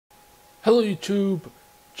Hello YouTube,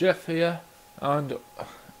 Jeff here, and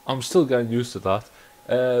I'm still getting used to that.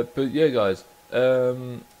 But yeah guys,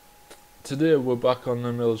 today we're back on the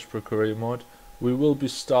Middlesbrough career mode. We will be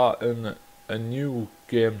starting a new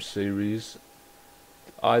game series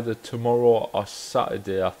either tomorrow or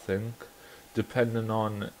Saturday, I think, depending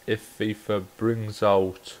on if FIFA brings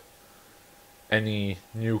out any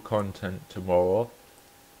new content tomorrow.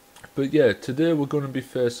 But yeah, today we're going to be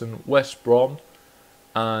facing West Brom,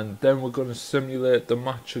 and then we're going to simulate the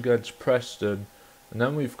match against Preston, and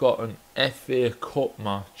then we've got an FA Cup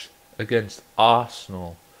match against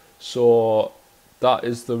Arsenal. So that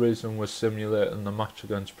is the reason we're simulating the match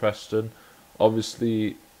against Preston.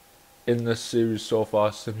 Obviously, in this series so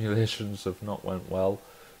far, simulations have not went well,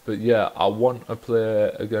 but yeah, I want to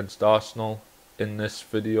play against Arsenal in this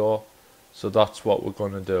video, so that's what we're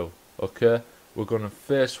going to do. Okay, we're going to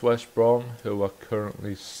face West Brom, who are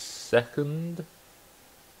currently second,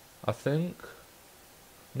 I think.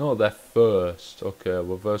 No, they're first. Okay,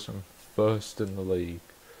 we're versing first in the league.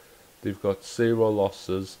 They've got 0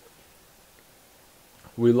 losses.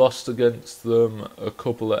 We lost against them a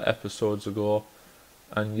couple of episodes ago,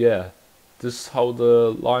 and yeah, this is how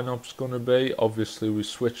the lineup's gonna be. Obviously, we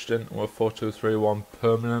switched into a 4-2-3-1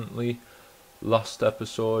 permanently last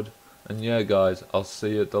episode, and yeah, guys, I'll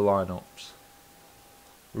see you at the lineups.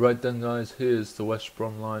 Right then, guys, here's the West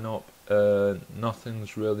Brom lineup.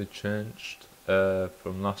 Nothing's really changed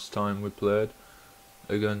from last time we played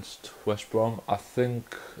against West Brom. I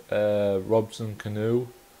think Robson Canoe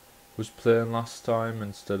was playing last time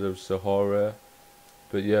instead of Sahara.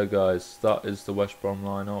 But yeah guys, that is the West Brom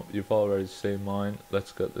lineup. You've already seen mine.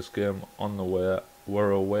 Let's get this game on the way.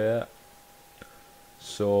 We're away.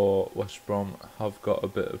 So West Brom have got a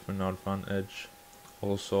bit of an advantage.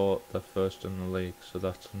 Also, they're first in the league, so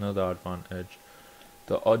that's another advantage.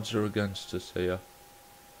 The odds are against us here.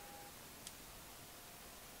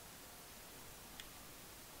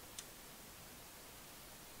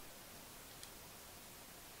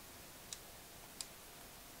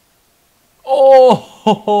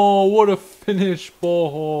 Oh, what a finish,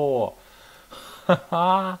 Boho!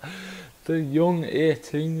 The young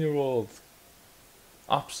 18-year-old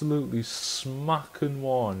absolutely smacking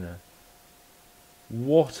one.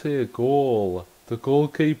 What a goal. The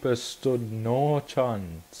goalkeeper stood no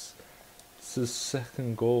chance. It's his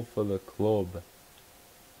second goal for the club.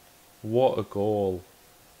 What a goal.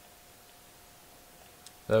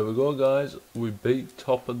 There we go guys, we beat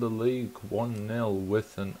top of the league 1-0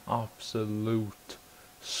 with an absolute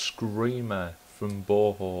screamer from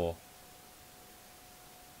Boho.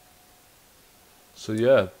 So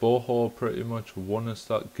yeah, Boho pretty much won us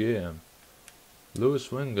that game. Lewis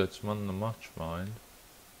Wingett's man of the match, mind.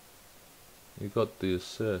 He got the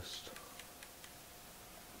assist.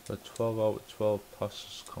 The 12 out of 12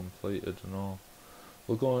 passes completed and all.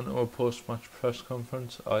 We'll go into a post-match press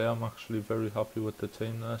conference. I am actually very happy with the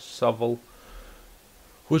team there. Saville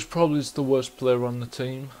was probably the worst player on the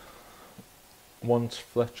team once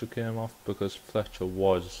Fletcher came off, because Fletcher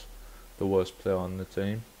was the worst player on the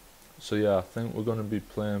team. So yeah, I think we're going to be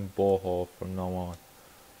playing Boho from now on.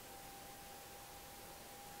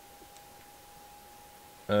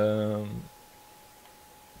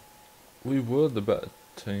 We were the better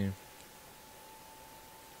team.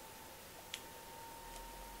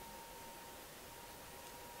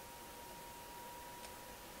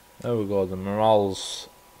 There we go, the morale's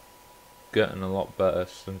getting a lot better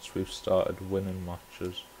since we've started winning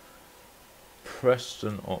matches.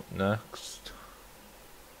 Preston up next.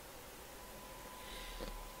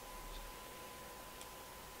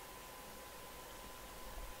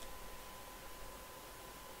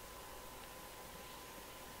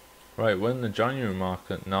 Right, we're in the January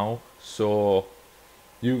market now, so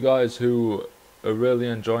you guys who are really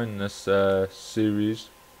enjoying this series,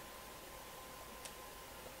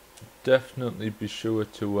 definitely be sure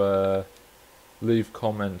to leave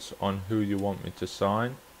comments on who you want me to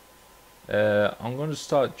sign. I'm going to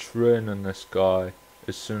start training this guy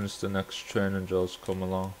as soon as the next training drills come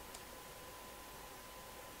along.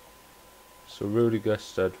 So Rudy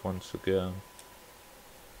Gested once again.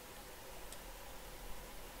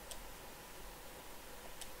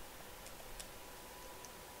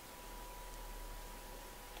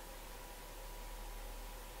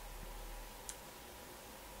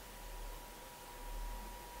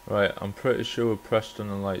 Right, I'm pretty sure Preston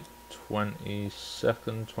are like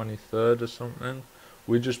 22nd, 23rd or something.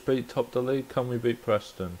 We just beat top of the league. Can we beat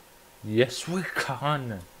Preston? Yes, we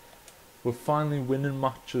can. We're finally winning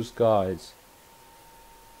matches, guys.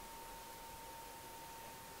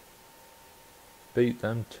 Beat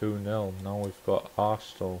them 2-0. Now we've got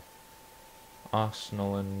Arsenal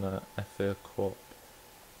Arsenal in the FA Cup.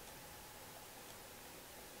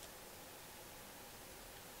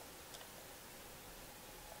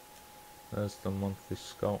 There's the monthly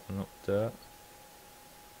scouting update.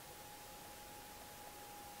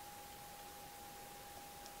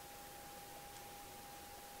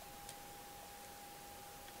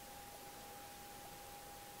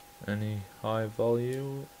 Any high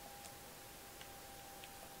value?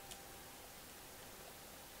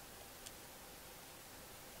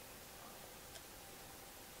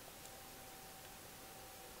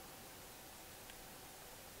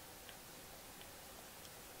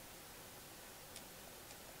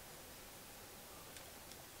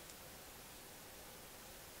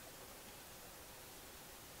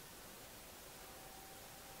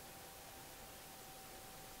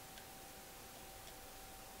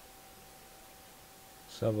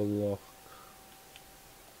 Let's have a look.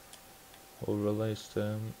 We'll release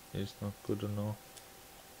him, he's not good enough.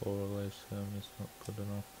 We'll release him, he's not good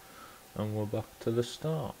enough. And we're back to the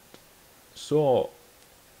start. So,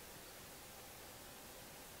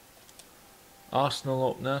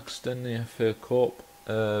 Arsenal up next in the FA Cup.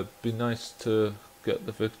 Be nice to get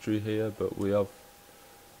the victory here, but we have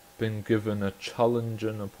been given a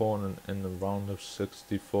challenging opponent in the round of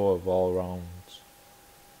 64 of all rounds.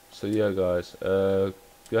 So yeah guys,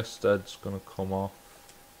 Gested's gonna come off.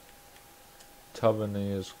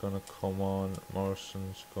 Tavernier's gonna come on.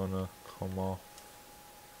 Morrison's gonna come off.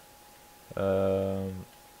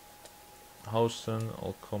 Housen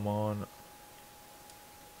will come on.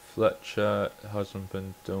 Fletcher hasn't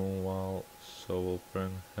been doing well, so we'll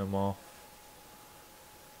bring him off.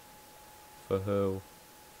 For who?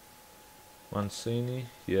 Mancini?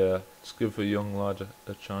 Yeah, let's give a young lad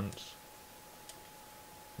a chance.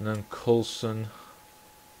 And then Coulson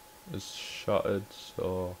is shattered,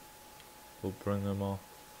 so we'll bring him off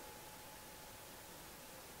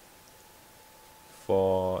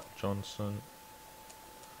for Johnson.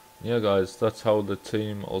 Yeah guys, that's how the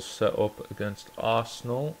team will set up against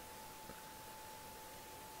Arsenal.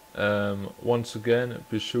 Once again,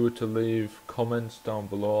 be sure to leave comments down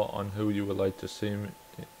below on who you would like to see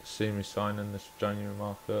me sign in this January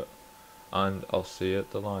market, and I'll see you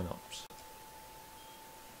at the lineups.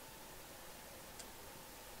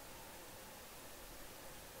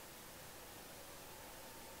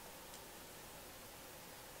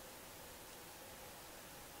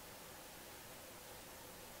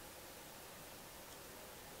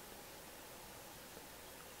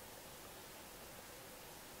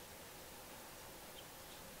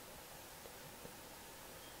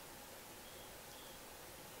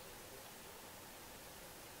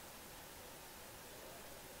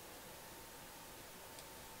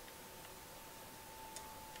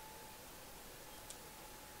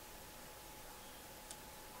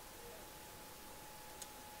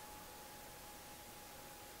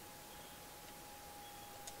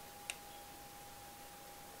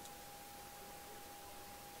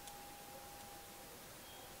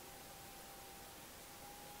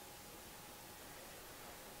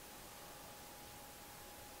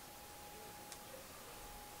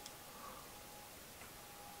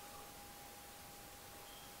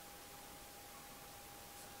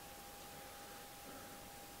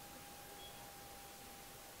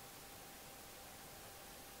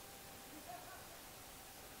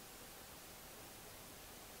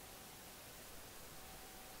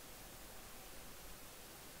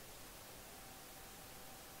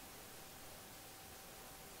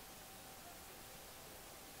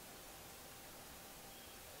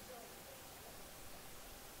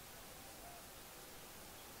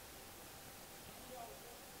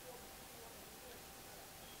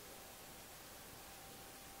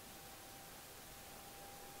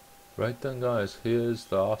 Right then guys, here's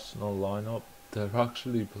the Arsenal lineup. They're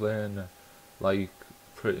actually playing like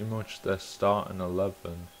pretty much their starting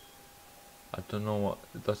 11. I don't know what,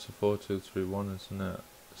 that's a 4-2-3-1 isn't it?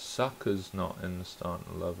 Saka's not in the starting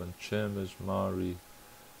 11. Chambers, Mari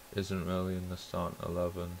isn't really in the starting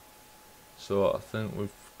 11. So I think we've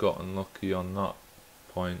gotten lucky on that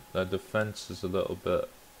point. Their defence is a little bit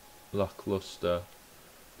lackluster,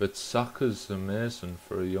 but Saka's amazing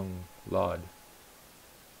for a young lad.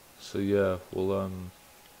 So yeah, we'll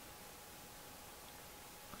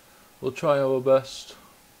try our best,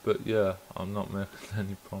 but yeah, I'm not making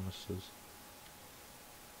any promises.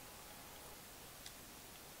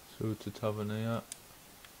 Through to Tavernier.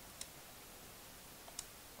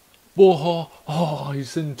 Boho! Oh,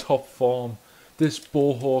 he's in top form. This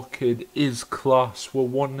Boho kid is class. We're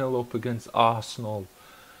 1-0 up against Arsenal.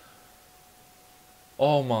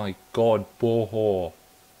 Oh my god, Boho.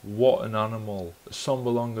 What an animal.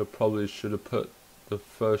 Sombalonga probably should have put the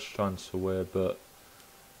first chance away, but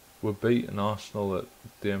we're beating Arsenal at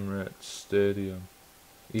the Emirates Stadium.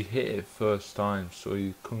 He hit it first time, so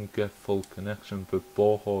he couldn't get full connection, but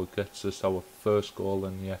Boho gets us our first goal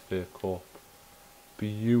in the FA Cup.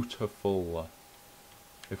 Beautiful.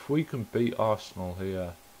 If we can beat Arsenal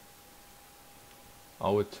here,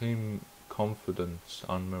 our team confidence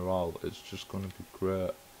and morale is just going to be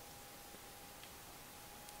great.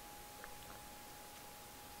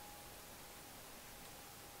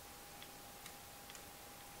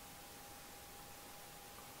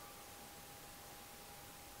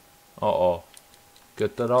 Uh-oh.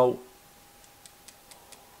 Get that out.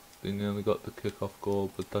 They nearly got the kick-off goal,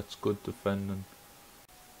 but that's good defending.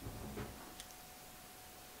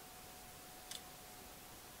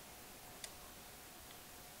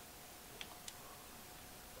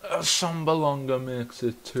 Sambalonga makes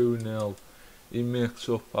it 2-0. He makes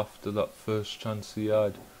up after that first chance he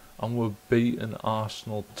had. And we're beating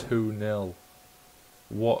Arsenal 2-0.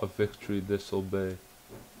 What a victory this'll be.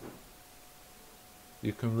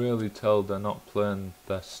 You can really tell they're not playing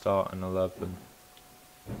their starting 11.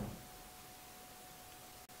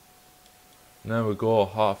 There we go,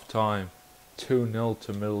 half time. 2-0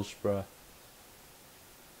 to Middlesbrough.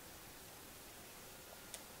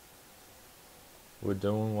 We're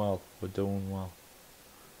doing well, we're doing well.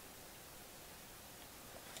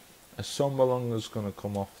 Sombalonga's going to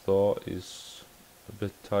come off though, he's a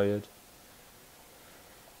bit tired.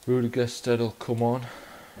 Rudy Gestede will come on.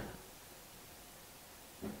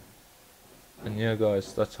 And yeah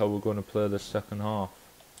guys, that's how we're going to play the second half.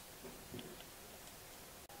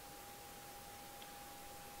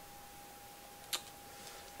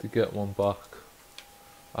 To get one back.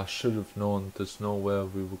 I should have known there's no way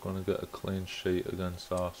we were going to get a clean sheet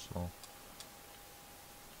against Arsenal.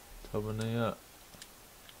 Tavernier.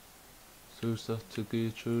 Who's that to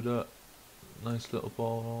get through that? Nice little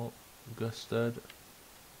ball roll. Gestede.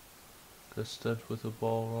 Gestede with a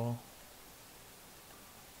ball roll.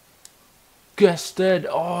 Gestede!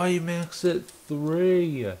 Oh, he makes it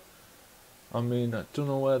 3! I mean, I don't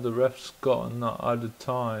know where the ref's gotten that added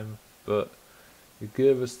time, but he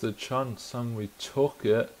gave us the chance and we took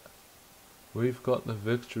it. We've got the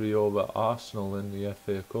victory over Arsenal in the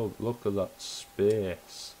FA Cup. Look at that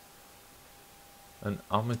space. An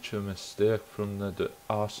amateur mistake from the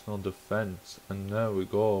Arsenal defence, and there we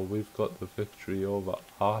go, we've got the victory over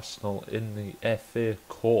Arsenal in the FA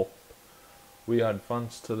Cup. We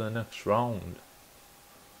advance to the next round.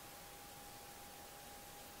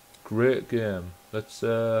 Great game. Let's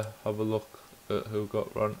have a look at who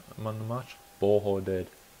got man of the match. Boho did.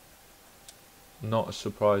 Not a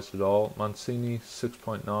surprise at all. Mancini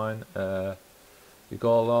 6.9. He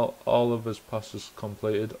got all of his passes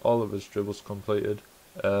completed, all of his dribbles completed.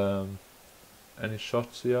 Any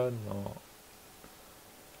shots he had? No.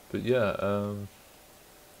 But yeah,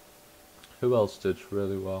 who else did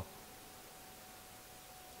really well?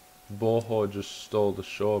 Boho just stole the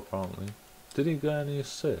show apparently. Did he get any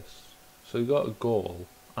assists? So he got a goal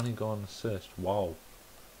and he got an assist. Wow.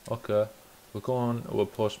 Okay, we'll go on to a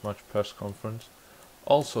post-match press conference.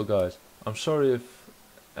 Also guys, I'm sorry if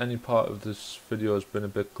any part of this video has been a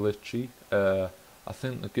bit glitchy. I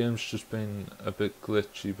think the game's just been a bit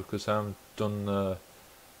glitchy because I haven't done the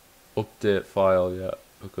update file yet,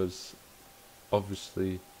 because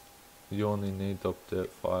obviously you only need the update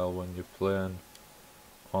file when you're playing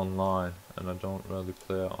online, and I don't really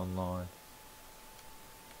play it online.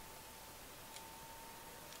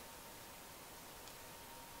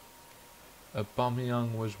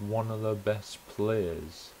 Aubameyang was one of the best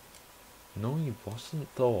players. No, he wasn't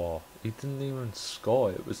though. He didn't even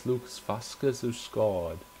score. It was Lucas Vazquez who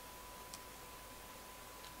scored.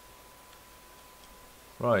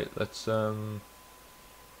 Right, let's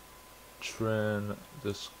train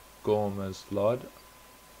this Gomez lad.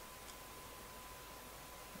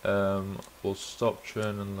 We'll stop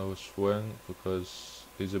training Lewis Wing because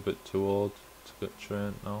he's a bit too old to get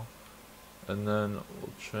trained now. And then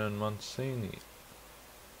we'll train Mancini.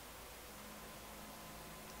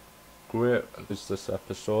 Great is this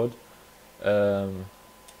episode. So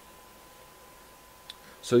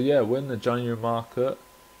yeah, we're in the January market.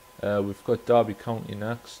 We've got Derby County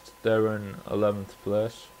next. They're in 11th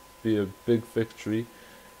place. Be a big victory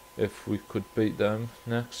if we could beat them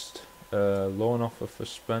next. Loan offer for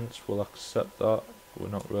Spence, we'll accept that. We're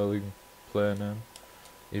not really playing him,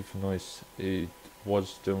 even though he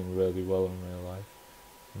was doing really well in real life.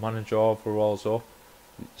 Manager overalls up.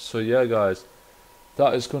 So yeah guys,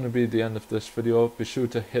 that is going to be the end of this video. Be sure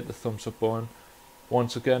to hit the thumbs up button.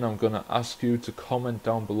 Once again, I'm going to ask you to comment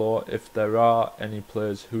down below if there are any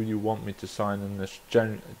players who you want me to sign in this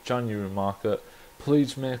January market.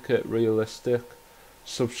 Please make it realistic.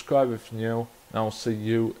 Subscribe if you're new, and I'll see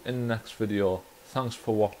you in the next video. Thanks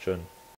for watching.